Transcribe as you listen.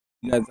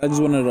Guys, I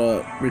just wanted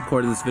to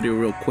record this video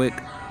real quick.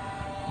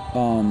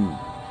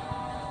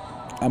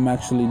 I'm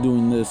actually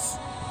doing this.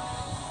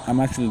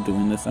 I'm actually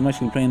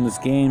playing this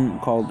game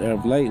called Heir,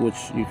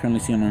 which you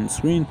currently see on the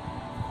screen.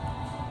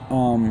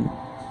 I'm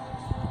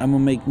gonna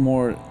make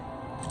more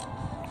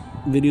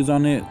videos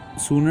on it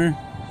sooner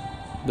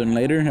than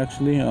later,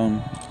 actually.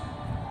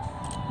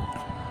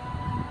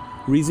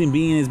 Reason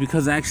being is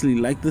because I actually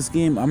like this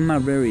game. I'm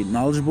not very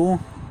knowledgeable.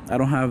 I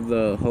don't have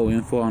the whole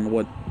info on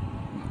what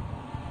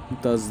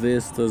does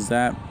this, does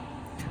that,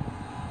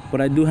 but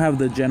I do have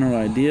the general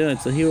idea.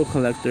 It's a hero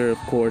collector, of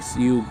course.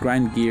 You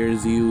grind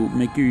gears, you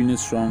make your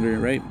units stronger,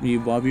 right? You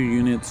evolve your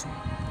units,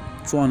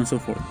 so on and so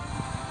forth.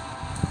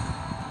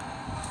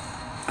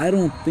 I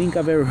don't think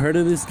I've ever heard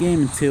of this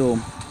game until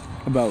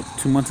about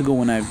 2 months ago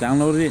when I've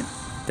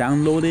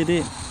downloaded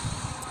it.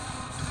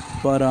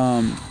 But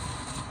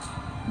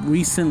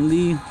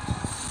recently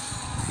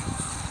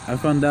I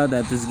found out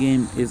that this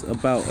game is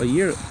about a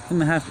year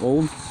and a half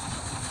old.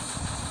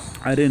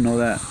 I didn't know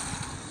that.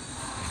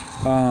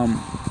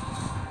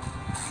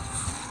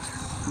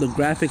 The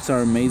graphics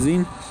are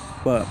amazing,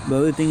 but the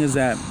other thing is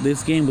that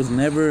this game was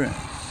never,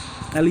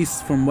 at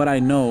least from what I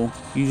know,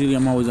 usually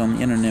I'm always on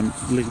the internet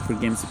looking for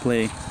games to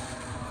play.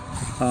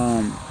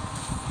 I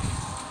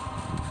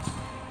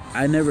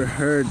never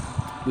heard,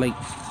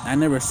 I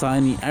never saw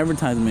any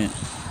advertisement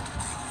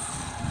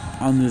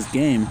on this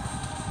game.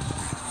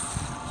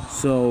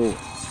 So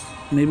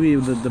maybe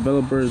the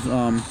developers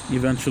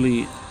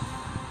eventually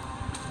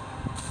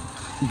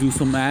do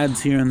some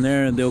ads here and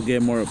there and they'll get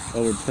more of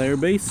a player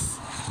base.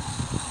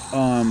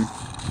 The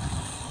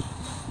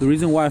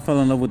reason why I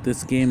fell in love with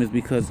this game is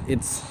because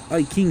it's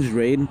like King's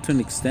Raid to an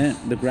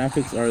extent. The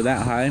graphics are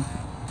that high,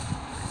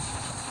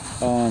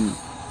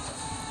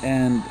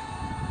 and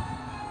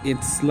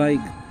it's like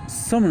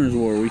Summoner's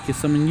War where you can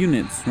summon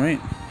units, right?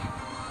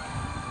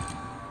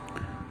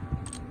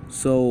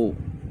 So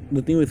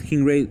the thing with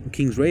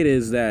King's Raid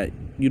is that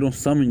you don't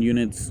summon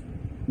units,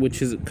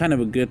 which is kind of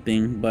a good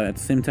thing, but at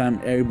the same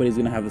time everybody's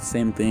gonna have the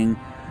same thing.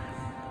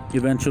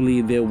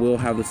 Eventually they will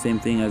have the same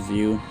thing as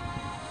you.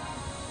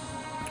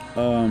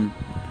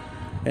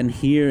 And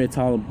here it's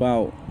all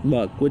about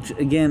luck, which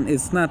again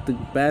it's not the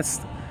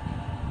best,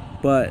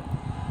 but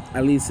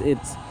at least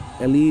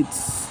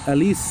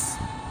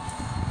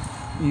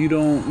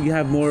you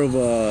have more of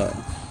a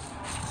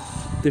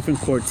different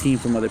core team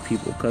from other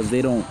people, because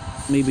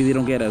maybe they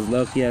don't get as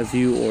lucky as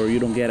you, or you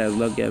don't get as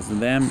lucky as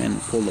them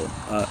and pull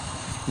a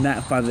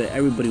nat 5 that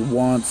everybody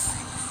wants.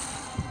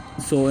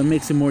 So it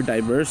makes it more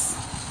diverse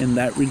in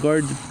that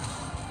regard.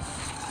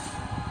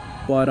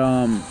 But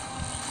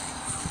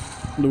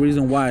the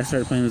reason why I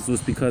started playing this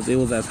was because it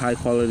was as high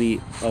quality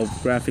of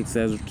graphics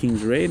as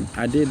King's Raid.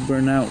 I did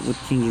burn out with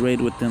King's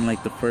Raid within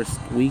like the first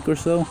week or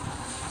so.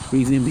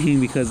 Reason being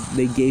because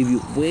they gave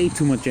you way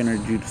too much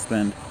energy to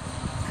spend.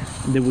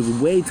 There was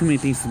way too many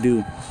things to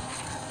do,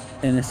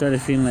 and it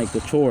started feeling like a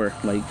chore.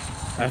 Like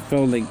I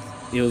felt like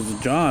it was a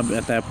job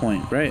at that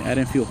point, right? I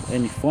didn't feel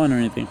any fun or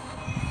anything.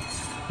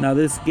 Now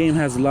this game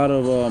has a lot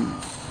of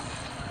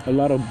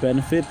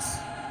benefits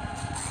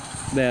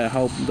that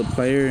help the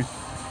player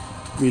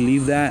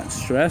relieve that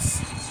stress.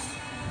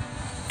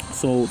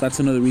 So that's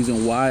another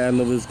reason why I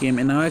love this game,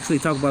 and I'll actually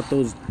talk about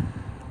those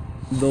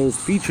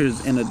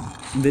features in a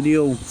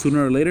video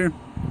sooner or later.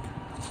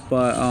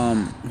 But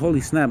holy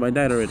snap, I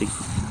died already.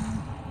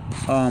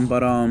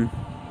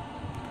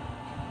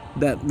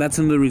 That's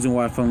another reason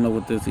why I fell in love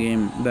with this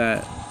game,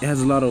 that it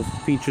has a lot of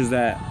features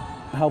that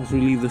helps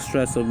relieve the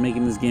stress of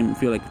making this game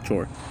feel like a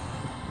chore.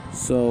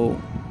 So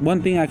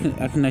one thing I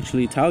can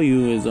actually tell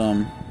you is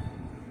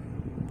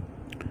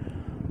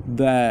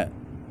that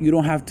you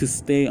don't have to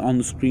stay on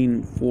the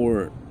screen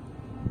for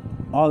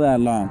all that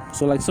long.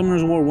 So like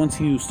Summoner's War, once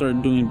you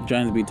start doing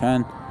Giants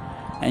B10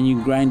 and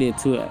you grind it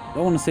to, I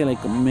want to say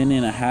like a minute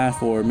and a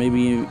half, or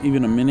maybe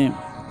even a minute,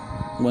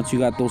 once you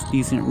got those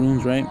decent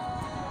runes, right?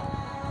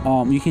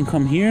 You can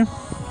come here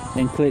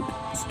and click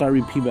start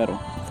repeat battle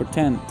for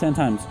 10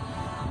 times.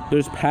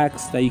 There's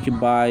packs that you can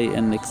buy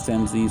and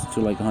extends these to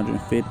like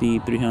 150,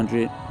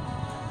 300,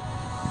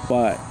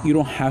 but you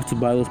don't have to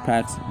buy those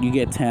packs. You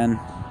get 10.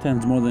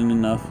 10's more than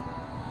enough.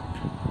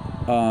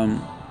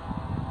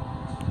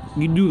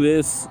 You do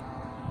this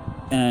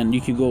and you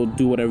can go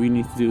do whatever you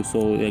need to do. So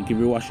like if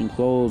you're washing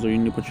clothes, or you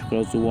need to put your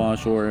clothes to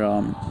wash, or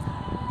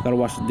gotta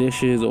wash the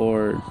dishes,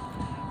 or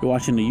you're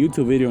watching a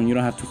YouTube video and you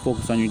don't have to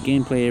focus on your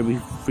gameplay every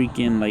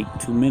freaking like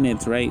 2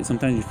 minutes, right?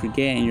 Sometimes you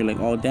forget and you're like,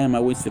 oh damn, I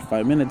wasted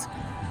 5 minutes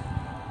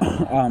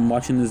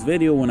watching this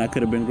video when I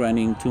could have been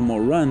grinding 2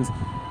 more runs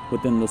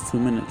within those 2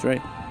 minutes,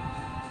 right?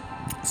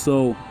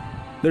 So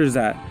there's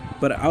that.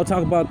 But I'll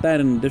talk about that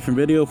in a different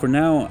video. For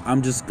now,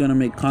 I'm just gonna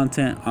make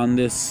content on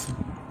this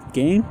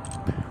game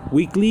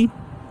weekly,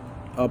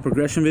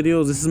 progression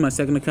videos. This is my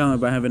second account,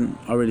 if I haven't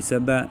already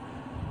said that.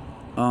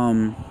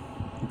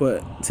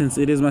 But since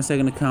it is my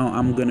second account,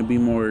 I'm gonna be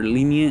more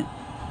lenient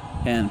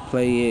and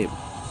play it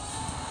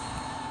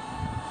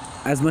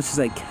as much as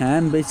I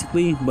can,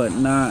 basically, but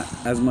not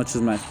as much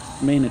as my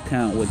main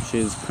account, which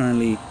is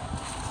currently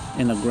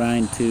in a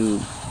grind to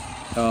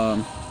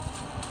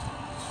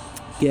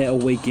get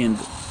awakened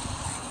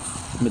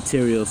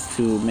materials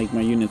to make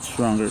my units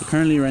stronger.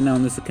 Currently, right now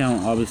on this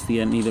account,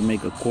 obviously I need to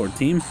make a core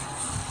team,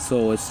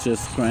 so it's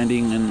just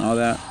grinding and all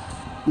that,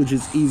 which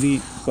is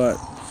easy. But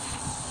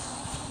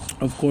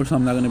of course,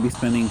 I'm not going to be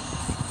spending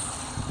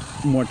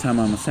more time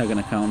on my second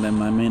account than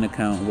my main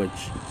account,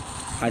 which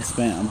I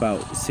spent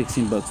about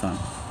 16 bucks on.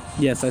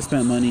 Yes, I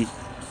spent money,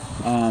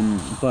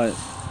 but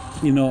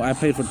you know, I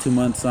paid for 2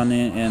 months on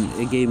it and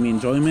it gave me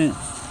enjoyment,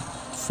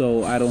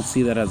 so I don't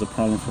see that as a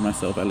problem for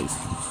myself, at least.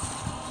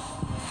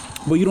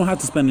 But you don't have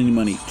to spend any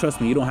money.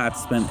 Trust me, you don't have to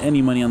spend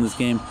any money on this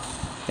game.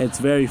 It's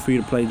very free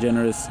to play,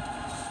 generous.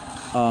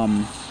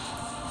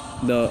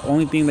 The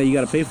only thing that you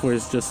got to pay for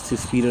is just to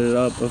speed it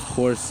up, of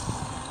course,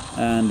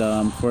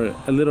 and for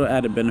a little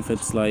added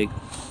benefits like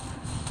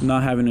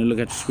not having to look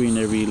at your screen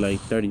every like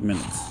 30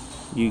 minutes.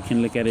 You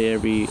can look at it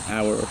every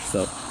hour or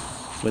so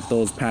with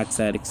those packs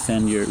that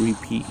extend your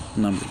repeat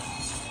numbers,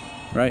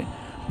 right?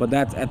 But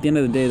that's, at the end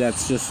of the day,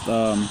 that's just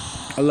a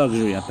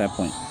luxury at that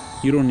point.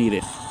 You don't need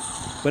it.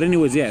 But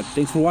anyways, yeah,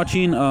 thanks for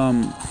watching.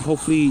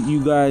 Hopefully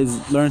you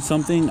guys learned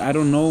something. I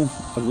don't know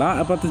a lot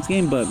about this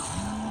game, but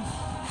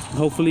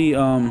hopefully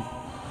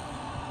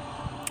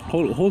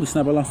holy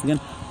snap, I lost again.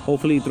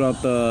 Hopefully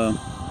throughout the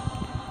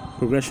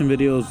progression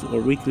videos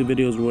or weekly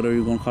videos or whatever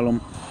you're gonna call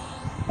them,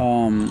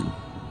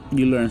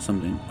 you learn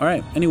something. All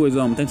right, anyways,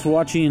 thanks for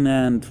watching,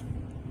 and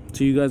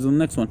see you guys on the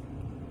next one.